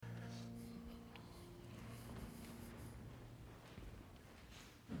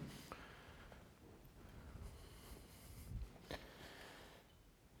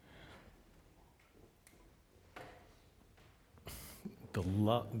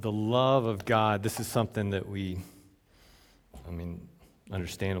the love of God, this is something that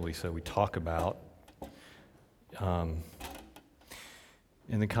understandably so, we talk about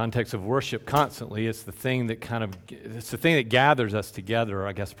in the context of worship constantly. It's the thing that gathers us together, or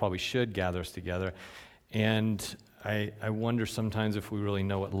I guess probably should gather us together. And I wonder sometimes if we really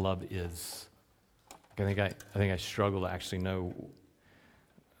know what love is. I think I struggle to actually know,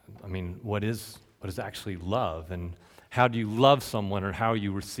 what is actually love, and how do you love someone, or how are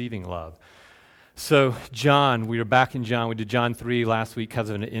you receiving love? So John, we are back in John. We did John 3 last week because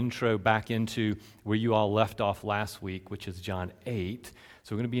of an intro back into where you all left off last week, which is John 8.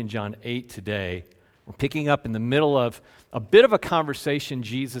 So we're going to be in John 8 today. We're picking up in the middle of a bit of a conversation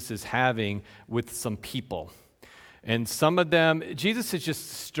Jesus is having with some people. And some of them, Jesus is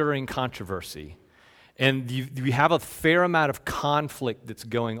just stirring controversy. And you have a fair amount of conflict that's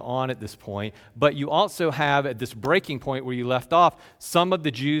going on at this point, but you also have, at this breaking point where you left off, some of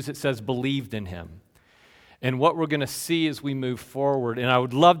the Jews, it says, believed in him. And what we're going to see as we move forward, and I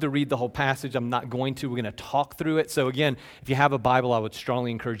would love to read the whole passage. I'm not going to. We're going to talk through it. So again, if you have a Bible, I would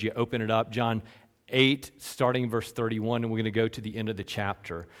strongly encourage you to open it up. John 8, starting verse 31, and we're going to go to the end of the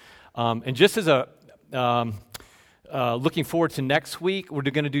chapter. And just as looking forward to next week, we're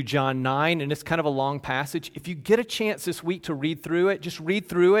going to do John 9, and it's kind of a long passage. If you get a chance this week to read through it, just read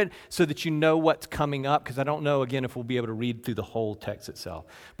through it so that you know what's coming up, because I don't know, again, if we'll be able to read through the whole text itself.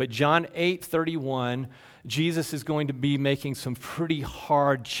 But John 8:31, Jesus is going to be making some pretty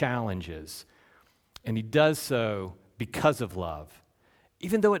hard challenges, and he does so because of love,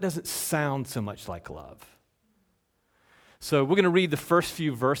 even though it doesn't sound so much like love. So we're going to read the first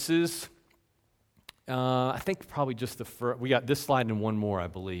few verses. I think probably just the first. We got this slide and one more, I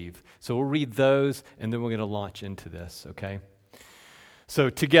believe. So we'll read those, and then we're going to launch into this, okay? So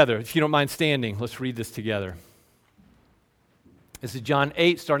together, if you don't mind standing, let's read this together. This is John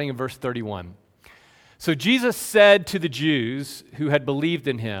 8, starting in verse 31. So Jesus said to the Jews who had believed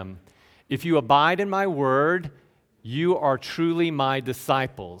in him, "If you abide in my word, you are truly my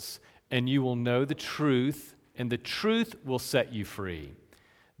disciples, and you will know the truth, and the truth will set you free."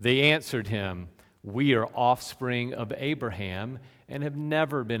 They answered him, "We are offspring of Abraham and have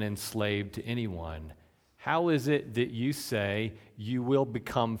never been enslaved to anyone. How is it that you say you will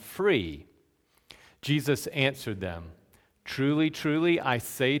become free?" Jesus answered them, "Truly, truly, I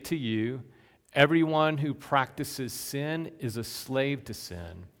say to you, everyone who practices sin is a slave to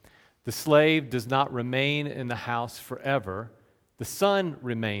sin. The slave does not remain in the house forever. The Son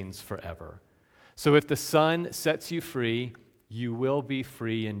remains forever. So if the Son sets you free, you will be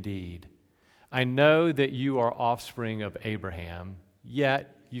free indeed. I know that you are offspring of Abraham,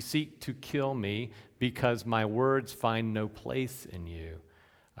 yet you seek to kill me because my words find no place in you.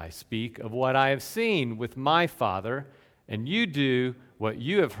 I speak of what I have seen with my Father, and you do what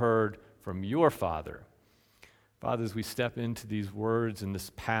you have heard from your father." Father, as we step into these words and this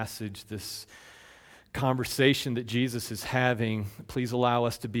passage, this conversation that Jesus is having, please allow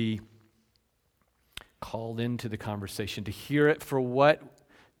us to be called into the conversation, to hear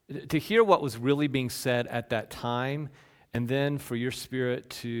what was really being said at that time, and then for your Spirit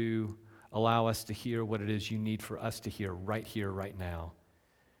to allow us to hear what it is you need for us to hear, right now.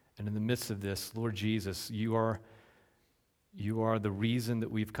 And in the midst of this, Lord Jesus, you are the reason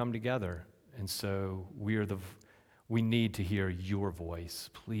that we've come together, and so we need to hear your voice.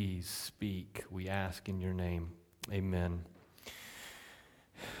 Please speak, we ask in your name. Amen.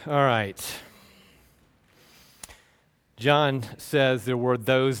 All right. John says there were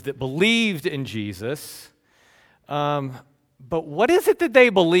those that believed in Jesus, but what is it that they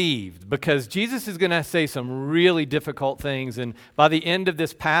believed? Because Jesus is going to say some really difficult things, and by the end of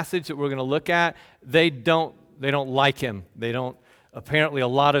this passage that we're going to look at, they don't like him. Apparently a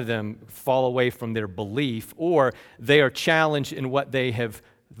lot of them fall away from their belief, or they are challenged in what they have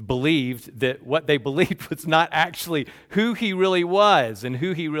believed, that what they believed was not actually who he really was and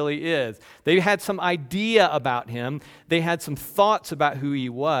who he really is. They had some idea about him. They had some thoughts about who he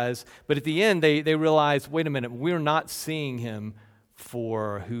was, but at the end they realized, wait a minute, we're not seeing him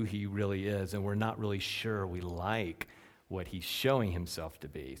for who he really is, and we're not really sure we like what he's showing himself to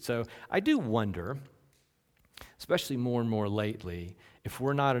be. So I do wonder, especially more and more lately, if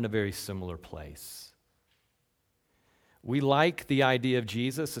we're not in a very similar place. We like the idea of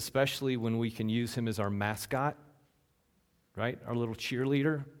Jesus, especially when we can use him as our mascot, right? Our little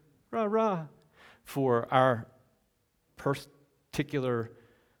cheerleader, rah, rah, for our particular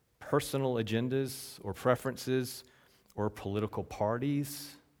personal agendas or preferences or political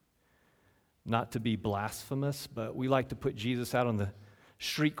parties. Not to be blasphemous, but we like to put Jesus out on the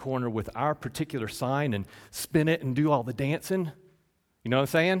street corner with our particular sign and spin it and do all the dancing, You know what I'm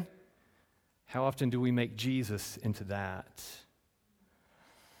saying? How often do we make Jesus into that?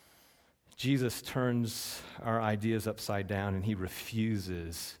 Jesus turns our ideas upside down, and he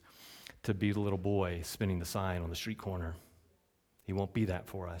refuses to be the little boy spinning the sign on the street corner. He won't be that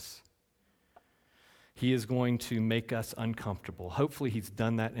for us. He is going to make us uncomfortable. Hopefully, he's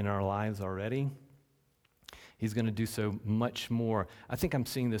done that in our lives already. He's going to do so much more. I think I'm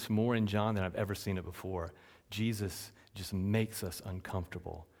seeing this more in John than I've ever seen it before. Jesus just makes us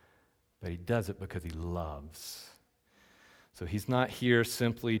uncomfortable, but he does it because he loves. So he's not here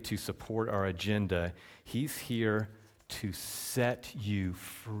simply to support our agenda. He's here to set you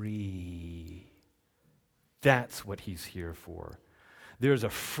free. That's what he's here for. There's a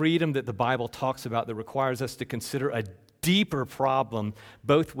freedom that the Bible talks about that requires us to consider a deeper problem,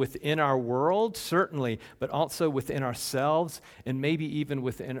 both within our world, certainly, but also within ourselves, and maybe even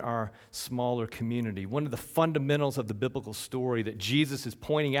within our smaller community. One of the fundamentals of the biblical story that Jesus is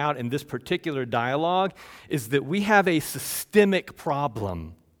pointing out in this particular dialogue is that we have a systemic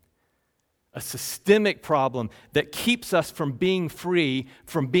problem. A systemic problem that keeps us from being free,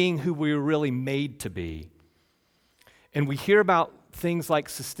 from being who we were really made to be. And we hear about things like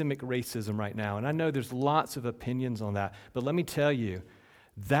systemic racism right now, and I know there's lots of opinions on that, but let me tell you,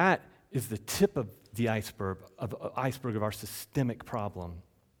 that is the tip of the iceberg of our systemic problem.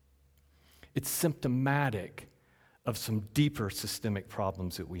 It's symptomatic of some deeper systemic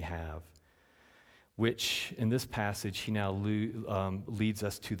problems that we have, which in this passage he now leads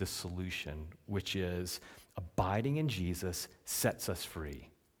us to the solution, which is abiding in Jesus sets us free.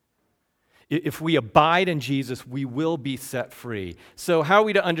 If we abide in Jesus, we will be set free. So how are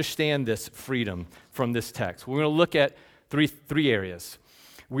we to understand this freedom from this text? We're going to look at three areas.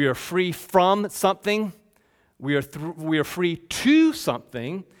 We are free from something, we are free to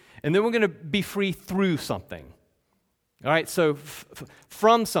something, and then we're going to be free through something. All right, so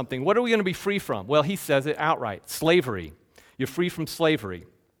from something. What are we going to be free from? Well, he says it outright, slavery. You're free from slavery.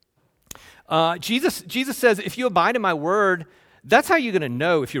 Jesus says, if you abide in my word, that's how you're going to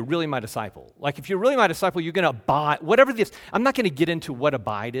know if you're really my disciple. Like, if you're really my disciple, you're going to abide, whatever this, I'm not going to get into what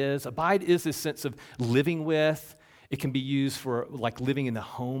abide is. Abide is this sense of living with. It can be used for, like, living in the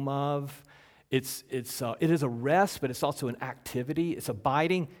home of. It is a rest, but it's also an activity. It's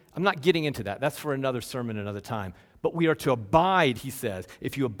abiding. I'm not getting into that. That's for another sermon another time. But we are to abide, he says.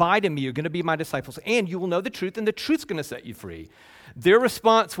 If you abide in me, you're going to be my disciples, and you will know the truth, and the truth's going to set you free. Their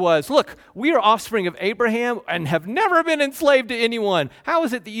response was, look, we are offspring of Abraham and have never been enslaved to anyone. How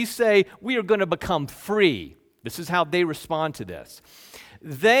is it that you say we are going to become free? This is how they respond to this.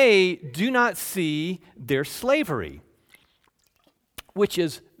 They do not see their slavery, which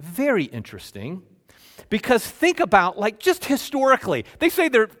is very interesting, because think about, like, just historically, they say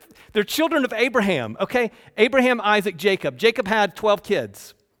they're children of Abraham, okay? Abraham, Isaac, Jacob. Jacob had 12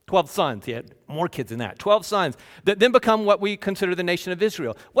 kids. 12 sons. He had more kids than that. 12 sons that then become what we consider the nation of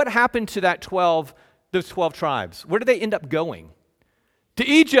Israel. What happened to those 12 tribes? Where did they end up going? To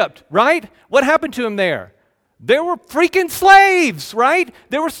Egypt, right? What happened to them there? They were freaking slaves, right?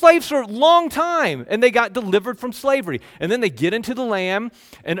 They were slaves for a long time, and they got delivered from slavery. And then they get into the land,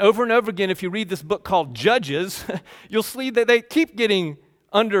 and over again, if you read this book called Judges, you'll see that they keep getting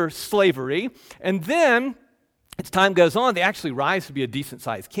under slavery. And then, as time goes on, they actually rise to be a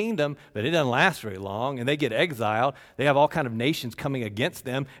decent-sized kingdom, but it doesn't last very long, and they get exiled. They have all kind of nations coming against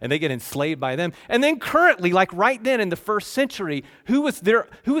them, and they get enslaved by them. And then currently, like right then in the first century, who was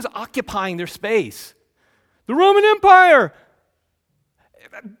occupying their space? The Roman Empire.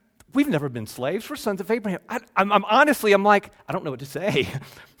 We've never been slaves. We're sons of Abraham. I'm like, I don't know what to say.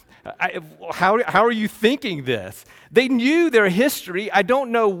 How are you thinking this? They knew their history. I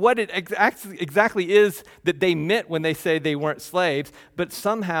don't know what it exactly is that they meant when they say they weren't slaves, but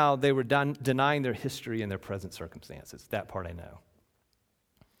somehow they were denying their history and their present circumstances. That part I know.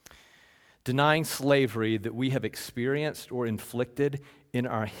 Denying slavery that we have experienced or inflicted in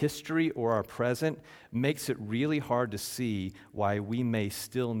our history or our present makes it really hard to see why we may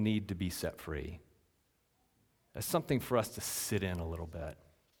still need to be set free. That's something for us to sit in a little bit.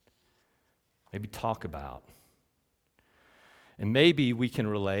 Maybe talk about. And maybe we can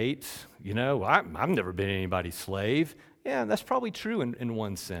relate, I've never been anybody's slave. Yeah, that's probably true in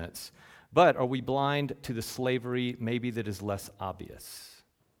one sense. But are we blind to the slavery maybe that is less obvious?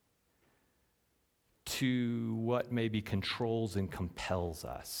 To what maybe controls and compels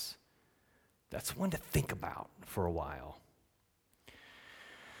us? That's one to think about for a while.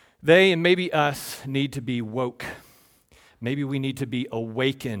 They and maybe us need to be woke. Maybe we need to be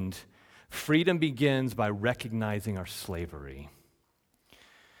awakened. Freedom begins by recognizing our slavery.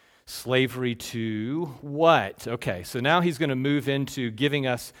 Slavery to what? Okay, so now he's going to move into giving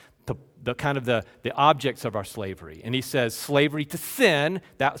us the kind of the objects of our slavery. And he says slavery to sin,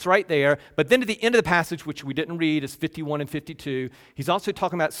 that's right there. But then at the end of the passage, which we didn't read, is 51 and 52, he's also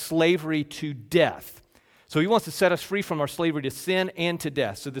talking about slavery to death. So he wants to set us free from our slavery to sin and to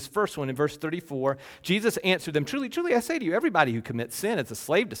death. So this first one in verse 34, Jesus answered them, truly, truly, I say to you, everybody who commits sin is a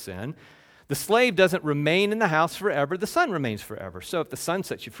slave to sin. The slave doesn't remain in the house forever. The son remains forever. So if the son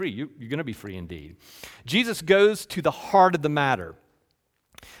sets you free, you're going to be free indeed. Jesus goes to the heart of the matter.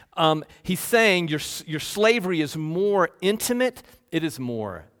 He's saying your slavery is more intimate. It is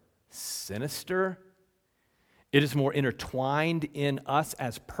more sinister. It is more intertwined in us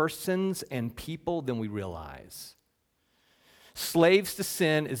as persons and people than we realize. Slaves to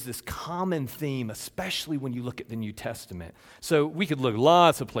sin is this common theme, especially when you look at the New Testament. So we could look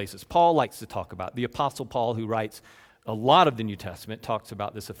lots of places. Paul likes to talk about, the Apostle Paul, who writes a lot of the New Testament, talks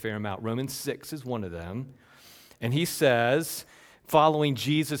about this a fair amount. Romans 6 is one of them. And he says, following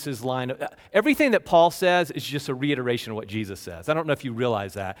Jesus' line, everything that Paul says is just a reiteration of what Jesus says. I don't know if you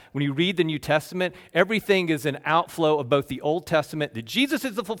realize that. When you read the New Testament, everything is an outflow of both the Old Testament that Jesus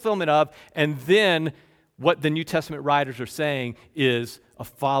is the fulfillment of, and then what the New Testament writers are saying is a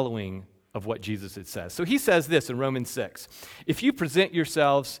following of what Jesus had said. So he says this in Romans 6, if you present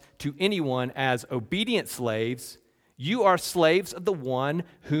yourselves to anyone as obedient slaves, you are slaves of the one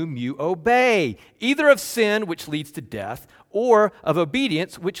whom you obey, either of sin, which leads to death, or of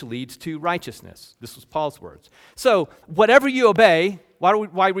obedience, which leads to righteousness. This was Paul's words. So whatever you obey,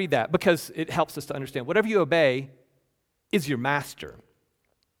 why read that? Because it helps us to understand. Whatever you obey is your master.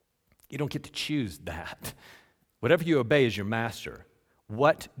 You don't get to choose that. Whatever you obey is your master.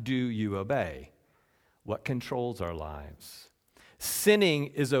 What do you obey? What controls our lives? Sinning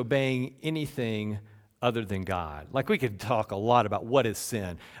is obeying anything other than God. Like, we could talk a lot about what is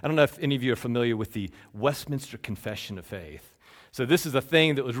sin. I don't know if any of you are familiar with the Westminster Confession of Faith. So this is a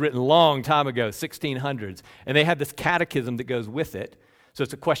thing that was written a long time ago, 1600s, and they had this catechism that goes with it. So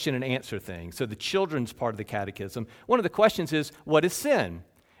it's a question and answer thing. So the children's part of the catechism, one of the questions is, what is sin?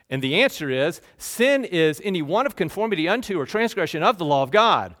 And the answer is, sin is any want of conformity unto or transgression of the law of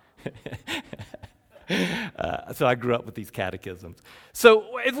God. So I grew up with these catechisms. So,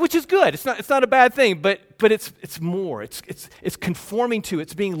 which is good. It's not a bad thing, but it's more. It's conforming to.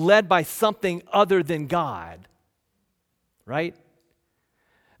 It's being led by something other than God, right?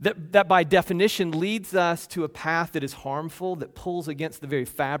 That by definition leads us to a path that is harmful, that pulls against the very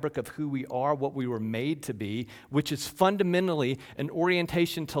fabric of who we are, what we were made to be, which is fundamentally an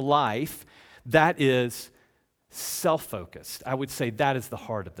orientation to life that is self-focused. I would say that is the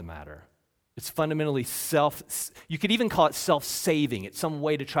heart of the matter. It's fundamentally you could even call it self-saving. It's some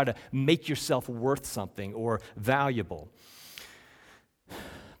way to try to make yourself worth something or valuable.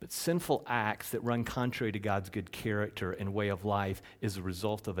 But sinful acts that run contrary to God's good character and way of life is a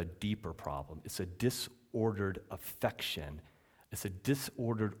result of a deeper problem. It's a disordered affection. It's a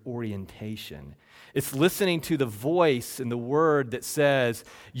disordered orientation. It's listening to the voice and the word that says,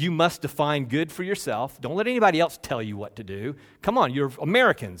 you must define good for yourself. Don't let anybody else tell you what to do. Come on, you're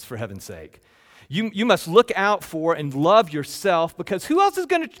Americans, for heaven's sake. You must look out for and love yourself, because who else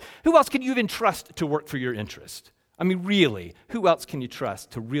can you even trust to work for your interest? I mean, really, who else can you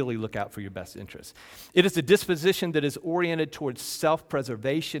trust to really look out for your best interests? It is a disposition that is oriented towards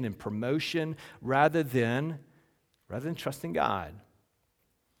self-preservation and promotion rather than trusting God.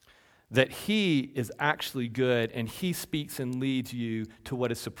 That He is actually good and He speaks and leads you to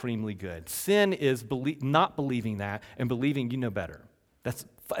what is supremely good. Sin is not believing that and believing you know better. That's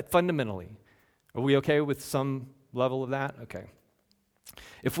fundamentally. Are we okay with some level of that? Okay.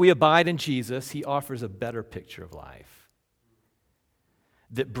 If we abide in Jesus, He offers a better picture of life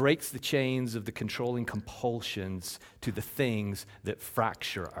that breaks the chains of the controlling compulsions to the things that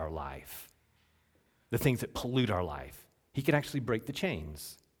fracture our life, the things that pollute our life. He can actually break the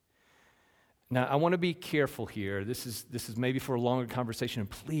chains. Now, I want to be careful here. This is maybe for a longer conversation, and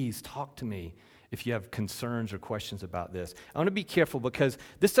please talk to me if you have concerns or questions about this. I want to be careful because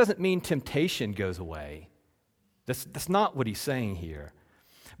this doesn't mean temptation goes away. That's not what he's saying here.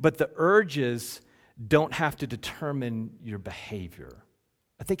 But the urges don't have to determine your behavior.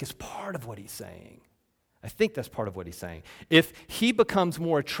 I think it's part of what he's saying. I think that's part of what he's saying. If he becomes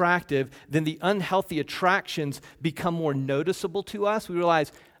more attractive, then the unhealthy attractions become more noticeable to us. We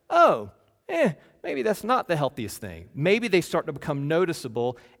realize, maybe that's not the healthiest thing. Maybe they start to become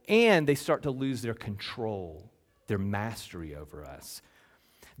noticeable and they start to lose their control, their mastery over us.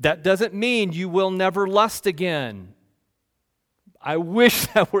 That doesn't mean you will never lust again. I wish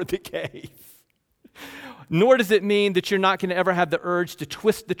that were the case. Nor does it mean that you're not going to ever have the urge to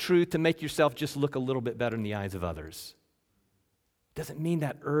twist the truth to make yourself just look a little bit better in the eyes of others. Doesn't mean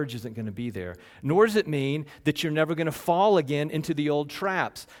that urge isn't going to be there. Nor does it mean that you're never going to fall again into the old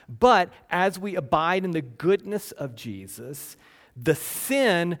traps. But as we abide in the goodness of Jesus, the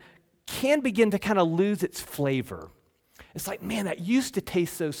sin can begin to kind of lose its flavor. It's like, man, that used to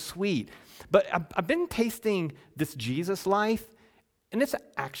taste so sweet. But I've been tasting this Jesus life, and it's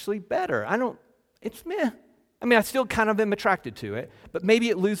actually better. It's meh. I mean, I still kind of am attracted to it, but maybe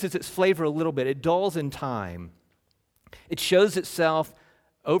it loses its flavor a little bit. It dulls in time. It shows itself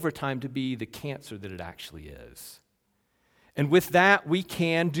over time to be the cancer that it actually is. And with that, we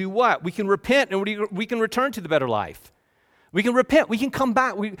can do what? We can repent and we can return to the better life. We can repent. We can come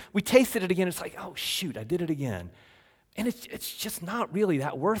back. We tasted it again. It's like, oh, shoot, I did it again. And it's just not really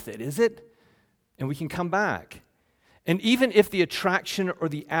that worth it, is it? And we can come back. And even if the attraction or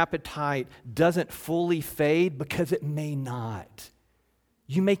the appetite doesn't fully fade, because it may not,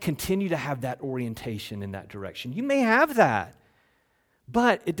 you may continue to have that orientation in that direction. You may have that,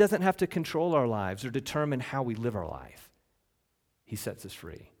 but it doesn't have to control our lives or determine how we live our life. He sets us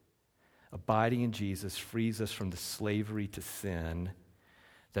free. Abiding in Jesus frees us from the slavery to sin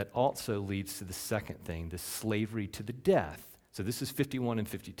that also leads to the second thing, the slavery to the death. So this is 51 and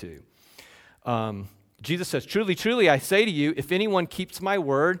 52. Jesus says, truly, truly, I say to you, if anyone keeps my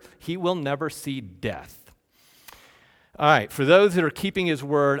word, he will never see death. All right, for those that are keeping his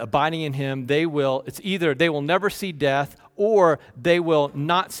word, abiding in him, it's either they will never see death or they will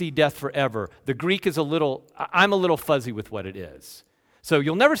not see death forever. The Greek is I'm a little fuzzy with what it is. So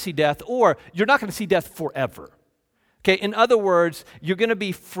you'll never see death, or you're not going to see death forever. Okay, in other words, you're going to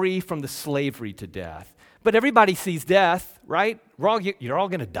be free from the slavery to death. But everybody sees death, right? You're all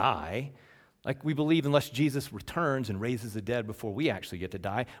going to die. Like we believe unless Jesus returns and raises the dead before we actually get to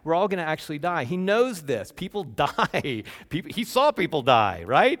die, we're all going to actually die. He knows this. People die. He saw people die,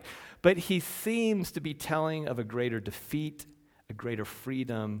 right? But he seems to be telling of a greater defeat, a greater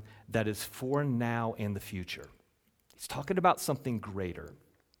freedom that is for now and the future. He's talking about something greater.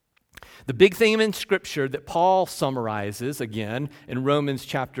 The big theme in Scripture that Paul summarizes, again, in Romans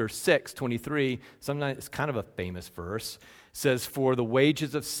chapter 6, 23, sometimes it's kind of a famous verse, says, for the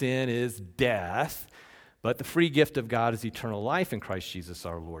wages of sin is death, but the free gift of God is eternal life in Christ Jesus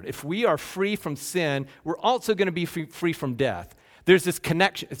our Lord. If we are free from sin, we're also going to be free from death. There's this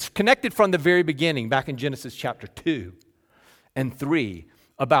connection. It's connected from the very beginning, back in Genesis chapter 2 and 3,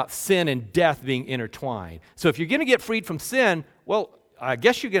 about sin and death being intertwined. So if you're going to get freed from sin, well, I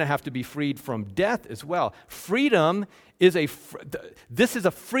guess you're going to have to be freed from death as well. Freedom is this is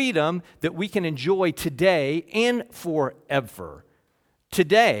a freedom that we can enjoy today and forever.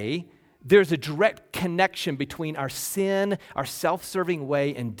 Today, there's a direct connection between our sin, our self-serving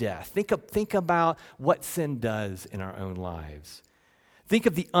way, and death. Think about what sin does in our own lives. Think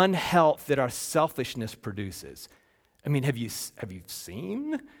of the unhealth that our selfishness produces. I mean, have you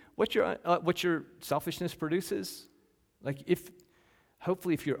seen what your selfishness produces? Like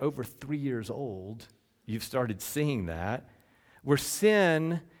hopefully if you're over 3 years old, you've started seeing that. Where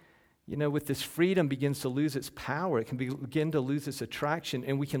sin, with this freedom begins to lose its power, it can begin to lose its attraction,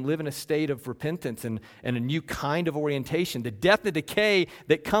 and we can live in a state of repentance and a new kind of orientation. The death and decay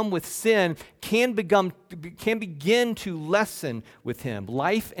that come with sin can begin to lessen with him.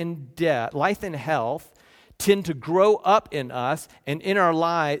 Life and health tend to grow up in us and in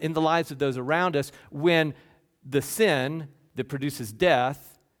the lives of those around us when the sin that produces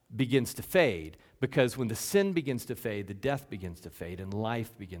death begins to fade. Because when the sin begins to fade, the death begins to fade, and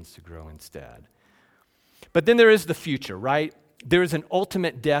life begins to grow instead. But then there is the future, right? There is an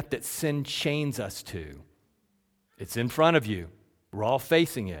ultimate death that sin chains us to. It's in front of you. We're all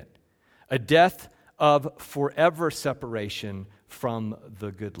facing it. A death of forever separation from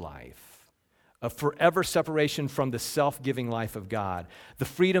the good life. A forever separation from the self-giving life of God. The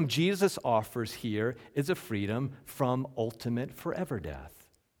freedom Jesus offers here is a freedom from ultimate forever death.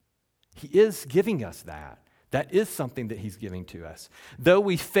 He is giving us that. That is something that he's giving to us. Though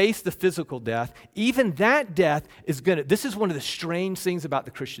we face the physical death, even that death this is one of the strange things about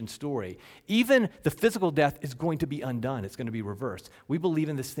the Christian story. Even the physical death is going to be undone. It's going to be reversed. We believe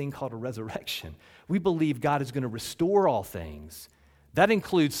in this thing called a resurrection. We believe God is going to restore all things. That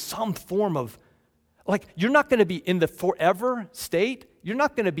includes some form of, you're not going to be in the forever state. You're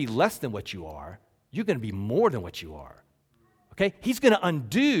not going to be less than what you are. You're going to be more than what you are. Okay? He's going to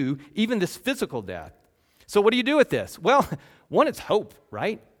undo even this physical death. So what do you do with this? Well, one, it's hope,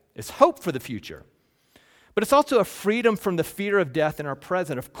 right? It's hope for the future. But it's also a freedom from the fear of death in our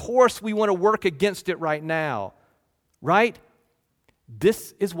present. Of course, we want to work against it right now, right?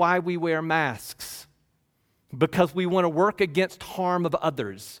 This is why we wear masks. because we want to work against harm of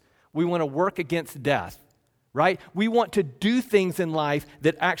others. We want to work against death, right? We want to do things in life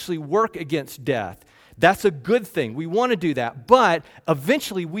that actually work against death. That's a good thing. We want to do that, but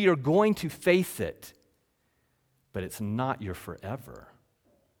eventually we are going to face it. But it's not your forever.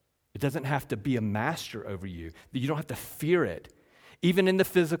 It doesn't have to be a master over you. You don't have to fear it. Even in the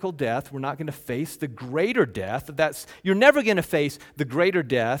physical death, we're not going to face the greater death. You're never going to face the greater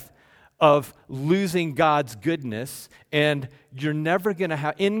death of losing God's goodness, and you're never going to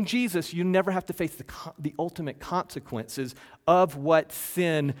have, in Jesus, you never have to face the ultimate consequences of what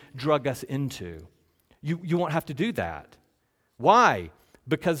sin drug us into. You won't have to do that. Why?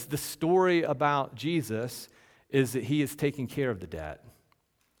 Because the story about Jesus is that he is taking care of the debt.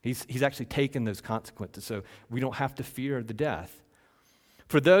 He's actually taken those consequences, so we don't have to fear the death.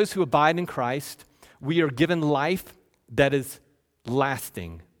 For those who abide in Christ, we are given life that is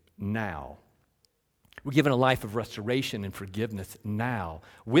lasting now. We're given a life of restoration and forgiveness now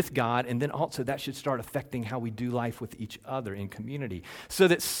with God, and then also that should start affecting how we do life with each other in community, so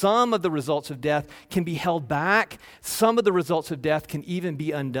that some of the results of death can be held back. Some of the results of death can even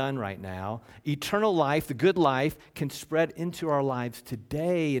be undone right now. Eternal life, the good life, can spread into our lives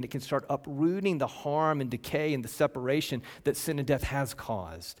today, and it can start uprooting the harm and decay and the separation that sin and death has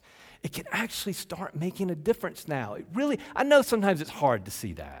caused. It can actually start making a difference now. I know sometimes it's hard to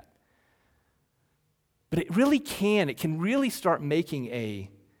see that. But it really can. It can really start making a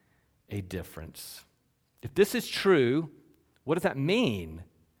difference. If this is true, what does that mean?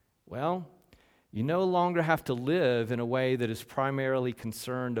 Well, you no longer have to live in a way that is primarily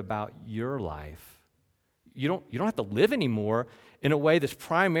concerned about your life. You don't have to live anymore in a way that's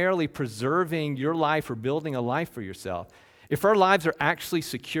primarily preserving your life or building a life for yourself. If our lives are actually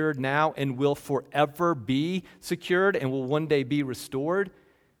secured now and will forever be secured and will one day be restored,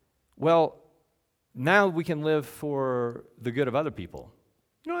 well, now we can live for the good of other people.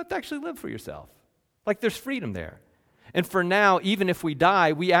 You don't have to actually live for yourself. Like there's freedom there. And for now, even if we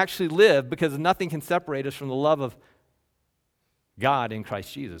die, we actually live because nothing can separate us from the love of God in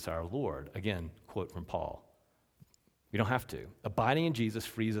Christ Jesus, our Lord. Again, quote from Paul. We don't have to. Abiding in Jesus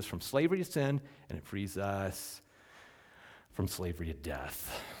frees us from slavery to sin, and it frees us from slavery to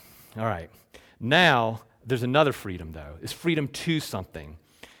death. All right. Now, there's another freedom, though. It's freedom to something.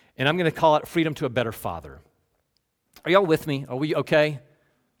 And I'm going to call it freedom to a better father. Are y'all with me? Are we okay?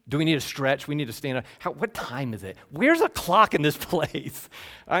 Do we need to stretch? We need to stand up. What time is it? Where's a clock in this place?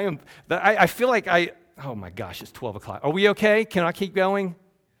 I feel like oh my gosh, it's 12 o'clock. Are we okay? Can I keep going?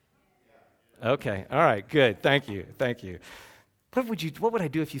 Okay. All right, good. Thank you. What would I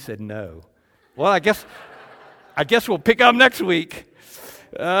do if you said no? Well, I guess we'll pick up next week.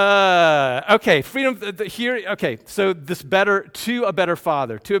 Okay, freedom here. Okay, so to a better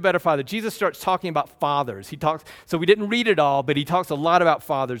father. Jesus starts talking about fathers. So we didn't read it all, but he talks a lot about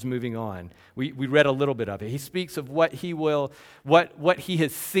fathers moving on. We read a little bit of it. He speaks of what he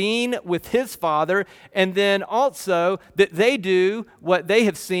has seen with his father, and then also that they do what they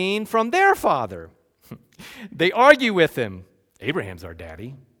have seen from their father. They argue with him. Abraham's our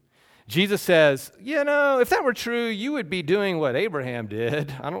daddy. Jesus says, if that were true, you would be doing what Abraham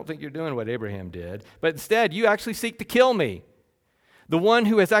did. I don't think you're doing what Abraham did. But instead, you actually seek to kill me, the one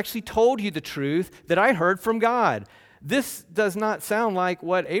who has actually told you the truth that I heard from God. This does not sound like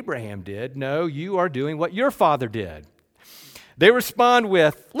what Abraham did. No, you are doing what your father did. They respond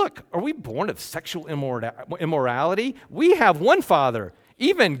with, look, are we born of sexual immorality? We have one father,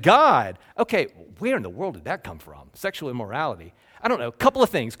 even God. Okay, where in the world did that come from? Sexual immorality. I don't know, a couple of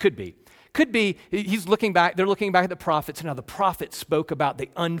things could be. Could be they're looking back at the prophets, and how the prophets spoke about the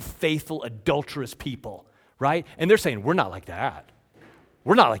unfaithful, adulterous people, right? And they're saying, we're not like that.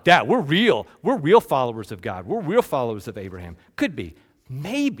 We're not like that. We're real. We're real followers of God. We're real followers of Abraham. Could be.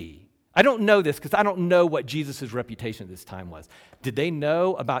 Maybe. I don't know this because I don't know what Jesus' reputation at this time was. Did they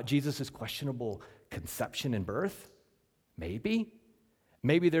know about Jesus' questionable conception and birth? Maybe.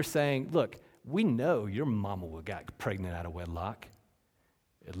 Maybe they're saying, look, we know your mama got pregnant out of wedlock.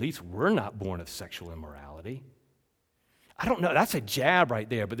 At least we're not born of sexual immorality. I don't know. That's a jab right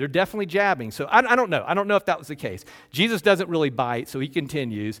there, but they're definitely jabbing. So I don't know. I don't know if that was the case. Jesus doesn't really bite, so he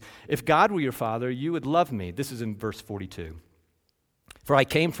continues. If God were your father, you would love me. This is in verse 42. For I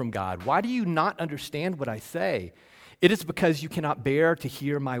came from God. Why do you not understand what I say? It is because you cannot bear to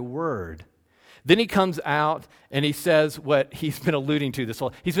hear my word. Then he comes out and he says what he's been alluding to this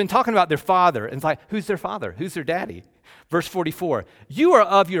whole. He's been talking about their father. And it's like, who's their father? Who's their daddy? Verse 44, you are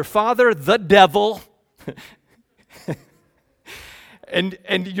of your father, the devil.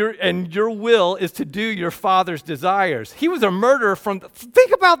 and your will is to do your father's desires. He was a murderer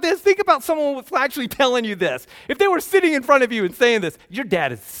think about this. Think about someone who's actually telling you this. If they were sitting in front of you and saying this, your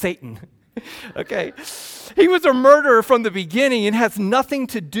dad is Satan. Okay? He was a murderer from the beginning and has nothing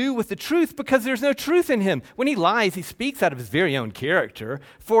to do with the truth because there's no truth in him. When he lies, he speaks out of his very own character,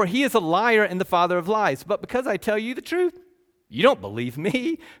 for he is a liar and the father of lies. But because I tell you the truth, you don't believe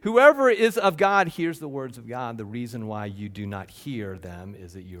me. Whoever is of God hears the words of God. The reason why you do not hear them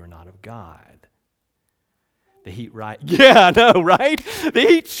is that you are not of God. The heat Yeah, I know, right? The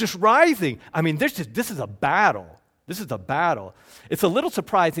heat's just rising. I mean, this is a battle. This is a battle. It's a little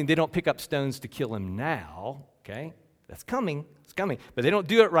surprising they don't pick up stones to kill him now, okay? That's coming. It's coming. But they don't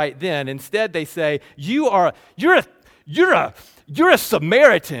do it right then. Instead, they say, you're a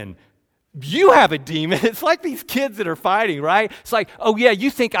Samaritan. You have a demon. It's like these kids that are fighting, right? It's like, oh yeah, you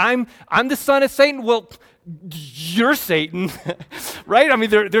think I'm the son of Satan? Well, you're Satan, right? I mean,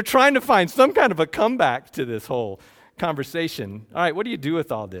 they're trying to find some kind of a comeback to this whole conversation. All right, what do you do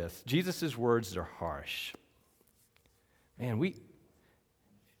with all this? Jesus' words are harsh. Man,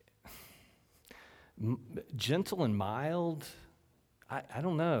 gentle and mild, I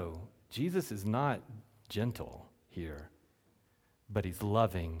don't know. Jesus is not gentle here, but he's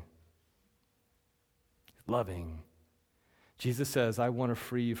loving. Loving. Jesus says, I want to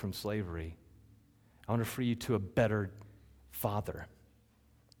free you from slavery. I want to free you to a better father.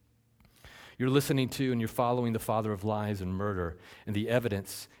 You're listening to and you're following the father of lies and murder, and the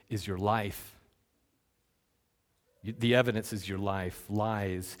evidence is your life. The evidence is your life,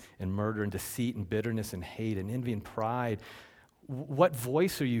 lies and murder and deceit and bitterness and hate and envy and pride. What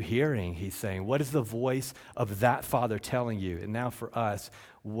voice are you hearing, he's saying? What is the voice of that father telling you? And now for us,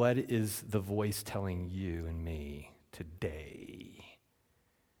 what is the voice telling you and me today?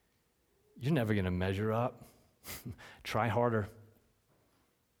 You're never going to measure up. Try harder.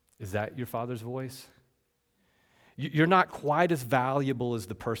 Is that your father's voice? You're not quite as valuable as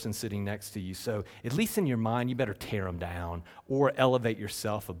the person sitting next to you, so at least in your mind, you better tear them down or elevate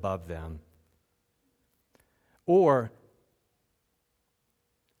yourself above them. Or,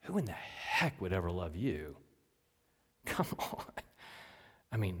 who in the heck would ever love you? Come on.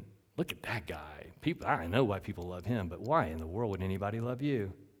 I mean, look at that guy. I know why people love him, but why in the world would anybody love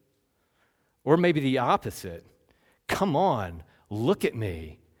you? Or maybe the opposite. Come on, look at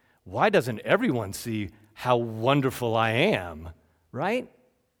me. Why doesn't everyone see how wonderful I am, right?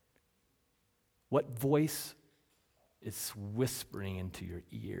 What voice is whispering into your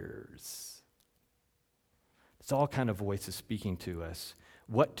ears? It's all kind of voices speaking to us.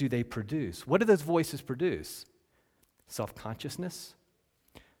 What do they produce? What do those voices produce? Self-consciousness.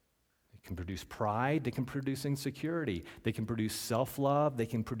 They can produce pride. They can produce insecurity. They can produce self-love. They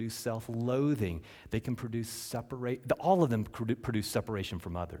can produce self-loathing. They can produce all of them produce separation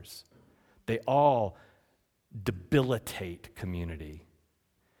from others. They all debilitate community.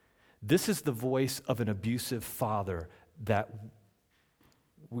 This is the voice of an abusive father that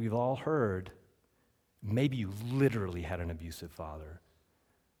we've all heard. Maybe you literally had an abusive father,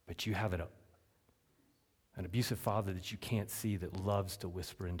 but you have an abusive father that you can't see that loves to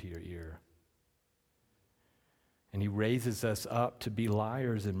whisper into your ear. And he raises us up to be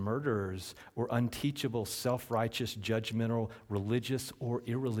liars and murderers or unteachable, self-righteous, judgmental, religious or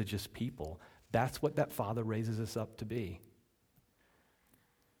irreligious people. That's what that father raises us up to be.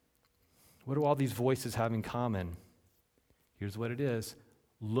 What do all these voices have in common? Here's what it is.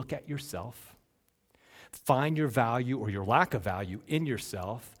 Look at yourself. Find your value or your lack of value in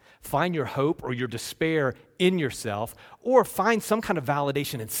yourself. Find your hope or your despair in yourself. Or find some kind of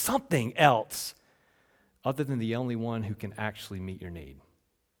validation in something else other than the only one who can actually meet your need.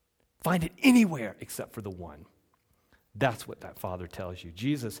 Find it anywhere except for the one. That's what that father tells you.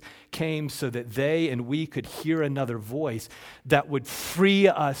 Jesus came so that they and we could hear another voice that would free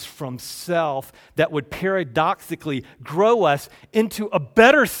us from self, that would paradoxically grow us into a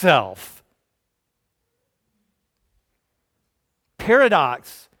better self.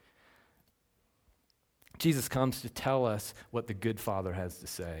 Paradox. Jesus comes to tell us what the good father has to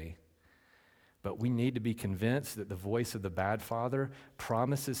say. But we need to be convinced that the voice of the bad father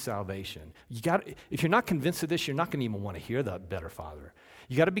promises salvation. If you're not convinced of this, you're not going to even want to hear the better father.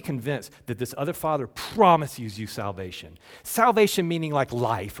 You got to be convinced that this other father promises you salvation. Salvation meaning like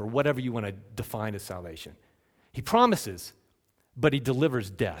life or whatever you want to define as salvation. He promises, but he delivers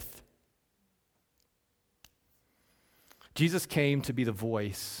death. Jesus came to be the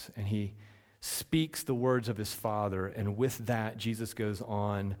voice, and he speaks the words of his Father, and with that, Jesus goes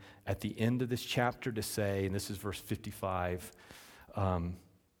on at the end of this chapter to say, and this is verse 55,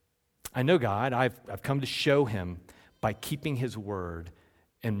 I know God, I've come to show him, by keeping his word.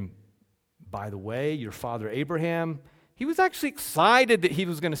 And by the way, your father Abraham, he was actually excited that he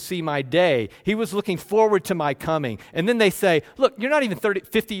was going to see my day. He was looking forward to my coming. And then they say, look, you're not even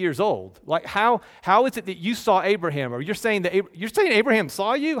 50 years old. Like, how is it that you saw Abraham? Or you're saying Abraham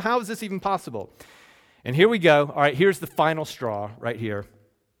saw you? How is this even possible? And here we go. All right, here's the final straw right here.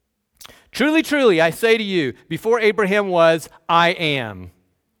 Truly, truly, I say to you, before Abraham was, I am.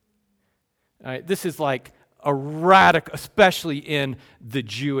 All right, this is like a radical, especially in the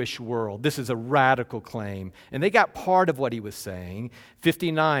Jewish world. This is a radical claim. And they got part of what he was saying.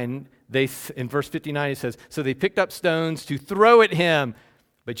 In verse 59, it says, so they picked up stones to throw at him,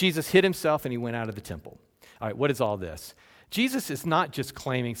 but Jesus hid himself and he went out of the temple. All right, what is all this? Jesus is not just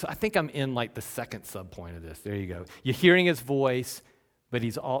claiming, so I think I'm in like the second subpoint of this. There you go. You're hearing his voice, but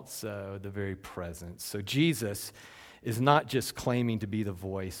he's also the very presence. So Jesus is not just claiming to be the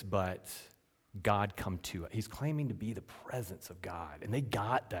voice, but God come to it. He's claiming to be the presence of God, and they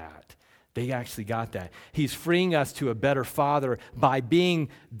got that. They actually got that. He's freeing us to a better Father by being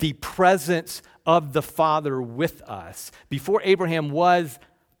the presence of the Father with us. Before Abraham was,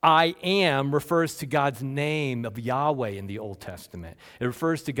 I am refers to God's name of Yahweh in the Old Testament. It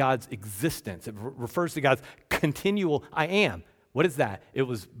refers to God's existence. It refers to God's continual I am. What is that? It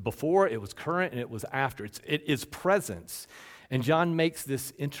was before, it was current, and it was after. It is presence. And John makes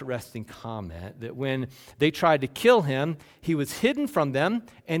this interesting comment that when they tried to kill him, he was hidden from them,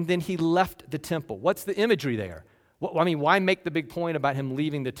 and then he left the temple. What's the imagery there? Why make the big point about him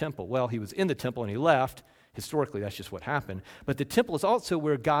leaving the temple? Well, he was in the temple and he left. Historically, that's just what happened. But the temple is also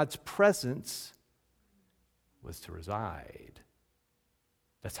where God's presence was to reside.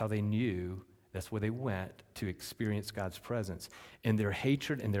 That's how they knew. That's where they went to experience God's presence. In their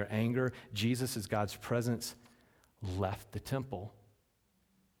hatred and their anger, Jesus, as God's presence, left the temple.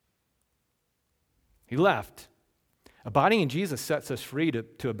 He left. Abiding in Jesus sets us free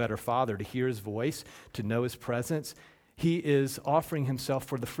to a better Father, to hear his voice, to know his presence. He is offering himself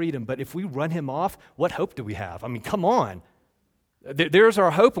for the freedom. But if we run him off, what hope do we have? I mean, come on. There's our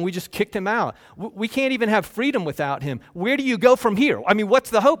hope, and we just kicked him out. We can't even have freedom without him. Where do you go from here? I mean,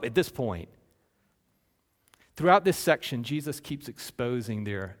 what's the hope at this point? Throughout this section, Jesus keeps exposing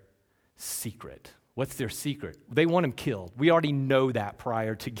their secret. What's their secret? They want him killed. We already know that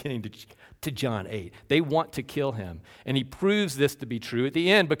prior to getting to John 8. They want to kill him. And he proves this to be true at the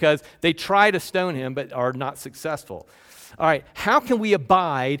end because they try to stone him but are not successful. All right, how can we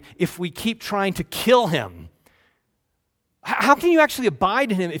abide if we keep trying to kill him? How can you actually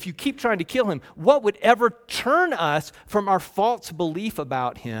abide in him if you keep trying to kill him? What would ever turn us from our false belief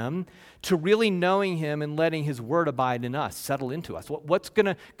about him to really knowing him and letting his word abide in us, settle into us? What's going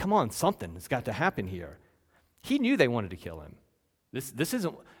to, come on, something has got to happen here. He knew they wanted to kill him. This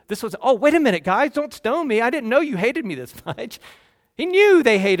was, oh, wait a minute, guys, don't stone me. I didn't know you hated me this much. He knew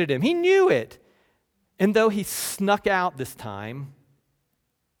they hated him. He knew it. And though he snuck out this time,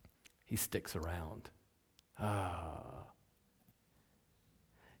 he sticks around.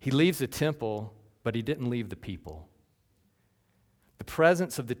 He leaves the temple, but he didn't leave the people. The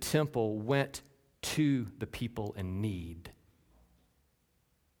presence of the temple went to the people in need.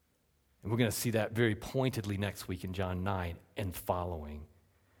 And we're going to see that very pointedly next week in John 9 and following.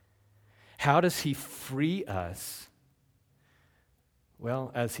 How does he free us?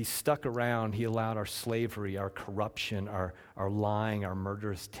 Well, as he stuck around, he allowed our slavery, our corruption, our lying, our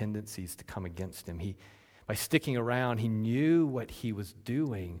murderous tendencies to come against him. By sticking around, he knew what he was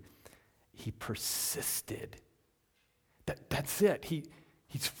doing. He persisted. That's it.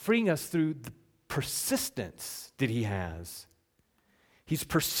 He's freeing us through the persistence that he has. He's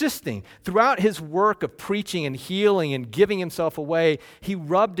persisting. Throughout his work of preaching and healing and giving himself away, he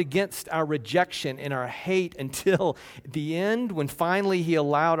rubbed against our rejection and our hate until the end, when finally he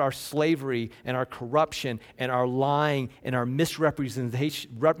allowed our slavery and our corruption and our lying and our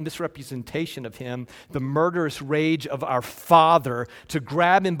misrepresentation of him, the murderous rage of our Father, to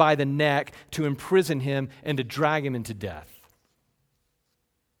grab him by the neck, to imprison him, and to drag him into death.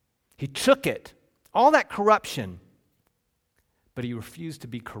 He took it, all that corruption, but he refused to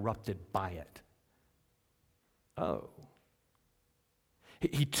be corrupted by it. Oh.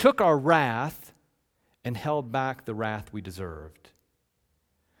 He took our wrath and held back the wrath we deserved,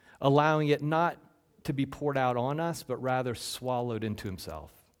 allowing it not to be poured out on us, but rather swallowed into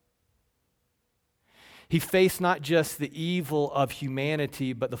himself. He faced not just the evil of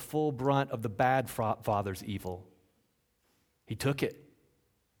humanity, but the full brunt of the bad father's evil. He took it.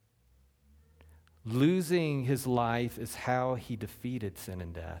 Losing his life is how he defeated sin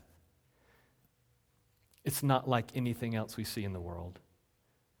and death. It's not like anything else we see in the world.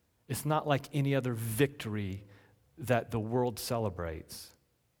 It's not like any other victory that the world celebrates.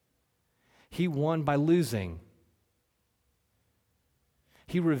 He won by losing.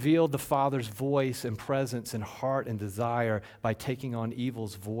 He revealed the Father's voice and presence and heart and desire by taking on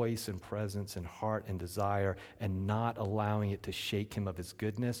evil's voice and presence and heart and desire and not allowing it to shake him of his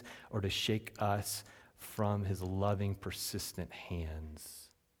goodness or to shake us from his loving, persistent hands.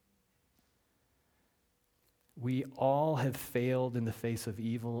 We all have failed in the face of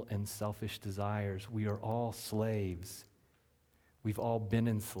evil and selfish desires. We are all slaves. We've all been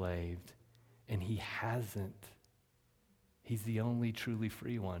enslaved, and he hasn't. He's the only truly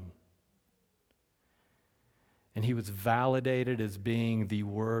free one. And he was validated as being the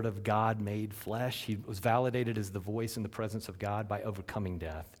Word of God made flesh. He was validated as the voice in the presence of God by overcoming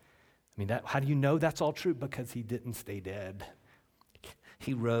death. I mean, how do you know that's all true? Because he didn't stay dead.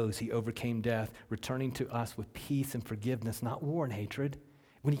 He rose, he overcame death, returning to us with peace and forgiveness, not war and hatred.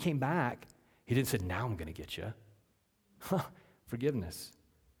 When he came back, he didn't say, now I'm going to get you. Forgiveness,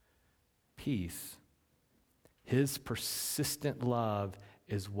 peace. His persistent love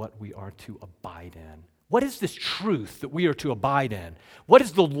is what we are to abide in. What is this truth that we are to abide in? What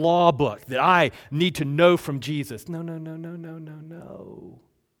is the law book that I need to know from Jesus? No.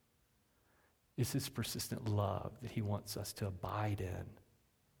 It's his persistent love that he wants us to abide in.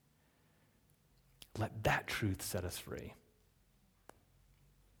 Let that truth set us free.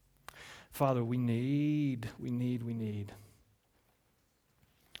 Father, we need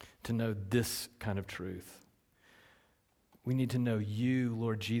to know this kind of truth. We need to know you,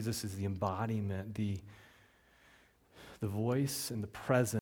 Lord Jesus, is the embodiment, the voice and the presence